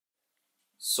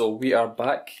So we are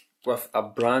back with a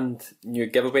brand new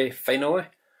giveaway finally,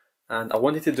 and I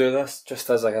wanted to do this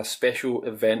just as like a special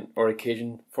event or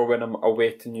occasion for when I'm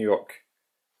away to New York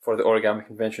for the origami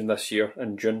convention this year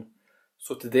in June.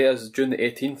 So today is June the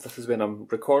 18th, this is when I'm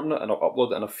recording it and I'll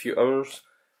upload it in a few hours.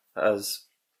 It is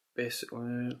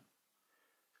basically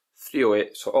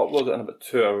 3:08, so I'll upload it in about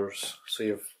 2 hours, so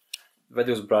the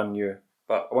video's brand new.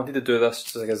 But I wanted to do this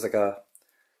just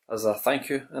as a thank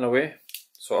you in a way.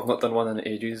 So I've not done one in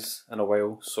ages, in a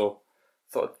while, so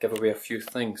I thought I'd give away a few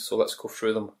things. So let's go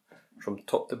through them from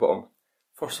top to bottom.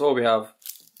 First of all, we have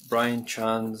Brian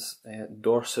Chan's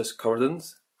Dorsus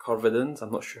Corvidens.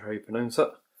 I'm not sure how you pronounce it,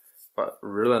 but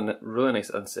really nice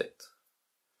insect.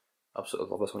 Absolutely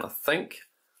love this one. I think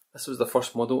this was the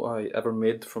first model I ever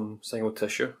made from single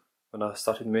tissue when I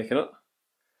started making it.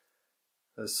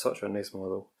 It's such a nice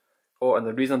model. Oh, and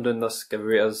the reason I'm doing this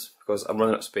giveaway is because I'm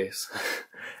running out of space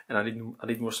and I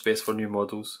need more space for new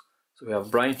models. So we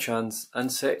have Brian Chan's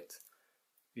insect,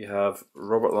 we have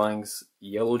Robert Lang's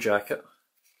yellow jacket.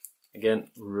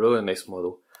 Again, really nice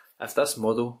model. If this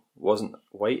model wasn't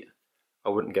white, I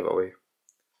wouldn't give it away.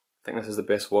 I think this is the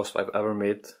best wasp I've ever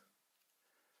made.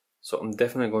 So I'm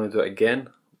definitely going to do it again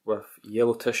with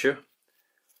yellow tissue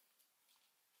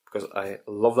because I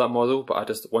love that model, but I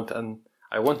just want it in,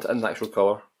 the actual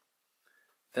colour.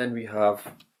 Then we have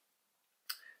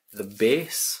the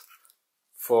base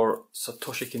for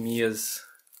Satoshi Kamiya's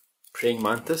praying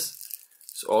mantis.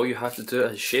 So all you have to do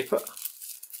is shape it.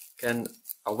 Again,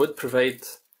 I would provide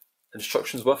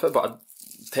instructions with it, but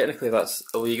technically that's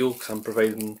illegal because I'm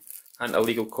providing an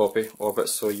illegal copy of it,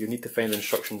 so you need to find the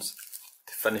instructions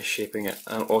to finish shaping it,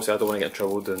 and also I don't want to get in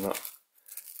trouble doing that.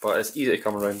 But it's easy to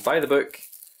come around. Buy the book,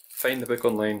 find the book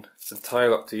online, it's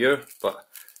entirely up to you, but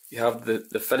you have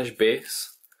the finished base.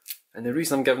 And the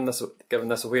reason I'm giving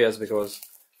this away is because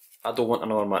I don't want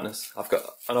another madness. I've got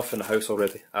enough in the house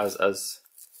already, as is.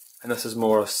 And this is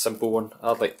more a simple one.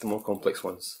 I'd like the more complex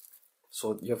ones.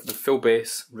 So you have the full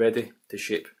base ready to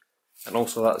shape. And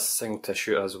also that's single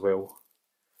tissue as well.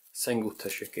 Single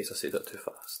tissue, in case I said that too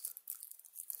fast.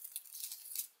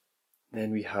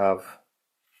 Then we have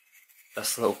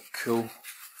this little cool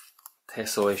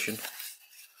tessellation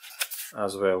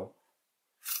as well.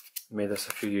 Made this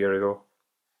a few years ago.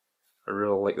 I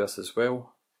really like this as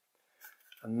well.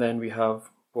 And then we have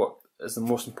what is the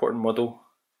most important model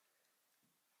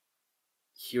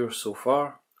here so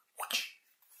far,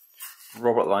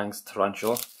 Robert Lang's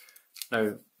tarantula.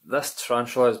 Now this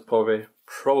tarantula is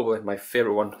probably my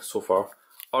favourite one so far,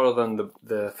 other than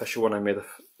the official one I made a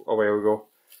while ago.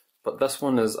 But this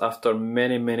one is after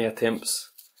many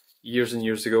attempts, years and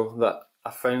years ago, that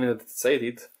I finally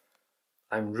decided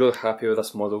I'm really happy with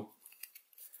this model.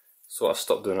 So I've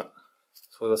stopped doing it.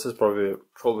 So this is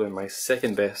probably my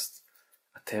second best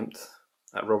attempt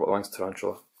at Robert Lang's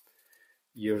tarantula,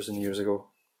 years and years ago.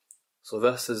 So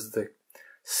this is the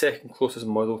second closest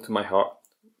model to my heart,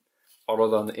 other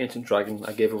than the ancient dragon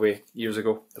I gave away years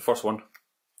ago, the first one.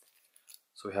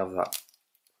 So we have that.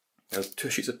 Now 2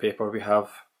 sheets of paper we have,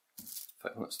 in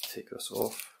fact let's take this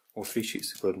off, 3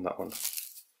 sheets including that one.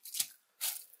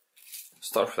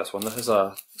 Start with this one. This is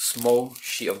a small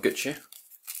sheet of Gucci.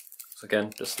 So again,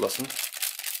 just listen.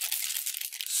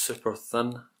 Super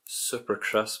thin, super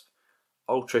crisp,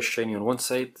 ultra shiny on one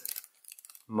side,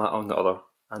 matte on the other,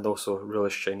 and also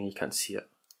really shiny, you can't see it.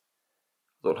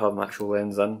 I don't have an actual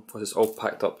lens in because it's all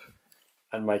packed up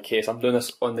in my case. I'm doing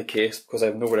this on the case because I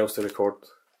have nowhere else to record.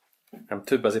 I'm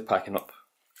too busy packing up.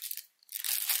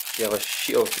 You have a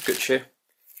sheet of Gucci,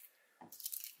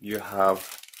 you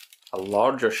have a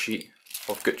larger sheet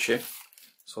of Gucci,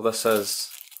 so this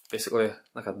is basically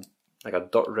like a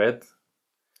dot red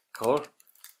colour.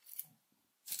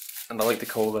 And I like to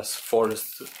call this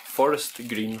forest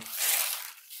green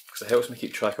because it helps me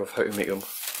keep track of how to make them.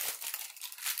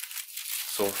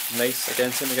 So nice,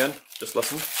 again, same again, just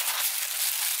listen.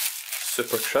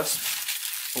 Super crisp.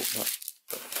 Oh,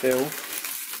 that fell.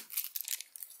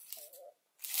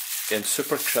 Again,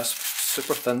 super crisp,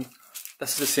 super thin.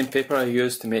 This is the same paper I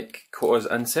used to make Kota's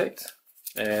insect.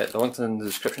 The link's in the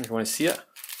description if you want to see it.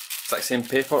 Exact same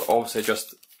paper, obviously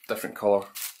just different colour.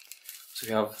 So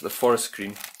we have the forest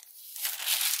green.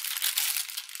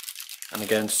 And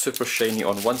again, super shiny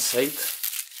on one side,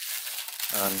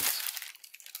 and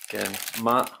again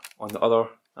matte on the other,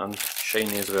 and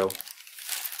shiny as well.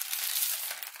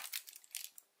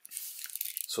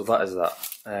 So that is that.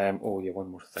 Oh yeah,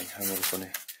 one more thing. Hang on,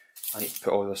 I need to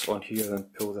put all this on here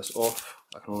and pull this off.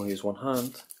 I can only use one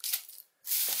hand.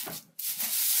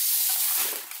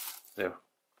 There,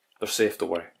 they're safe, don't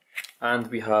worry. And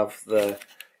we have the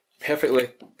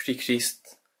perfectly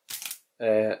pre-creased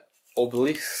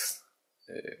obelisks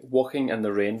walking in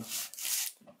the rain.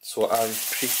 So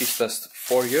I've pre-creased this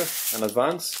for you in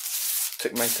advance.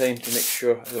 Took my time to make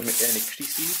sure I don't make any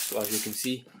creases. So as you can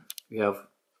see, we have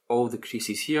all the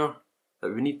creases here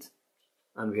that we need,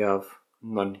 and we have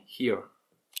none here.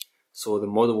 So the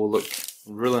model will look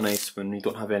really nice when we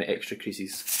don't have any extra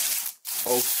creases.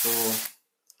 Also,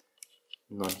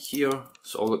 none here,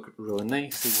 so all look really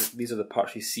nice. These are the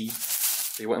parts you see,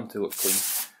 so you want them to look clean.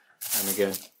 And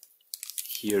again,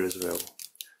 here as well.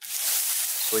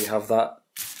 So you have that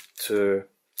to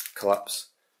collapse.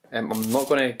 I'm not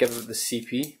going to give it the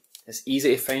CP. It's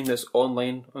easy to find this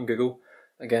online on Google.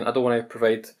 Again, I don't want to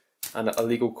provide an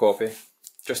illegal copy,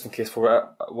 just in case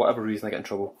for whatever reason I get in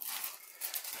trouble.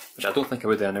 Which I don't think I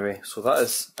would anyway. So that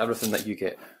is everything that you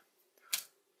get.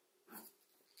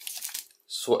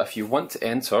 So if you want to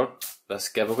enter this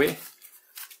giveaway,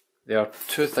 there are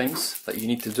two things that you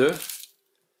need to do.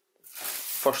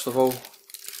 First of all,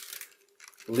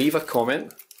 leave a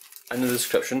comment in the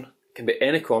description. It can be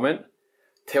any comment.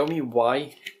 Tell me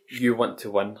why you want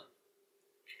to win.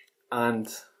 And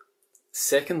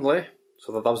secondly,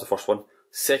 so that was the first one.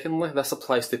 Secondly, this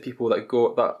applies to people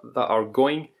that are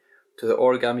going to the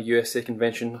Origami USA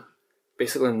convention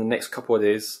basically in the next couple of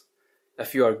days.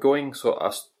 If you are going, so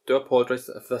I do apologise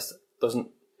if this doesn't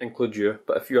include you,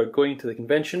 but if you are going to the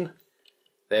convention,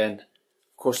 then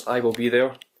of course I will be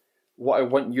there. What I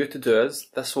want you to do is,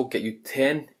 this will get you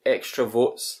 10 extra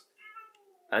votes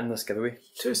in this giveaway.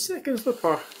 2 seconds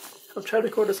before I'm trying to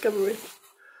record this giveaway.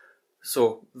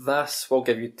 So this will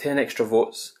give you 10 extra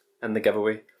votes in the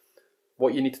giveaway.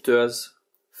 What you need to do is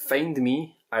find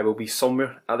me. I will be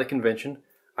somewhere at the convention,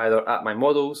 either at my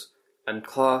models, in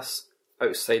class,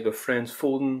 outside with friends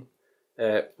folding,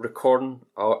 recording.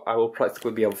 I will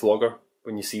practically be a vlogger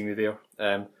when you see me there.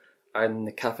 In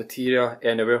the cafeteria,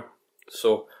 anywhere.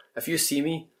 So if you see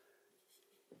me,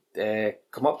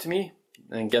 come up to me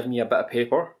and give me a bit of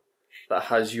paper that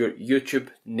has your YouTube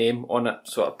name on it.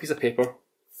 So a piece of paper,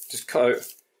 just cut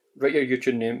out, write your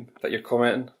YouTube name that you're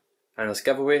commenting in this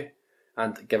giveaway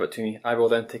and give it to me. I will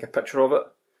then take a picture of it,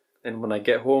 and when I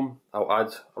get home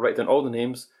I'll write down all the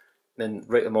names, then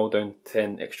write them all down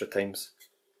 10 extra times,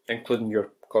 including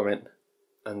your comment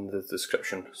in the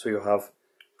description. So you'll have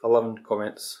 11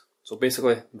 comments. So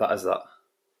basically that is that.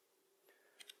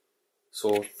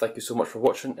 So thank you so much for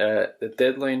watching. The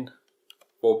deadline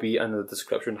will be in the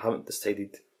description. Haven't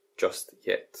decided just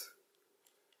yet.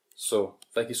 So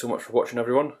thank you so much for watching,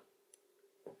 everyone,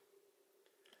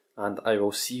 and I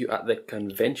will see you at the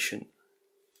convention.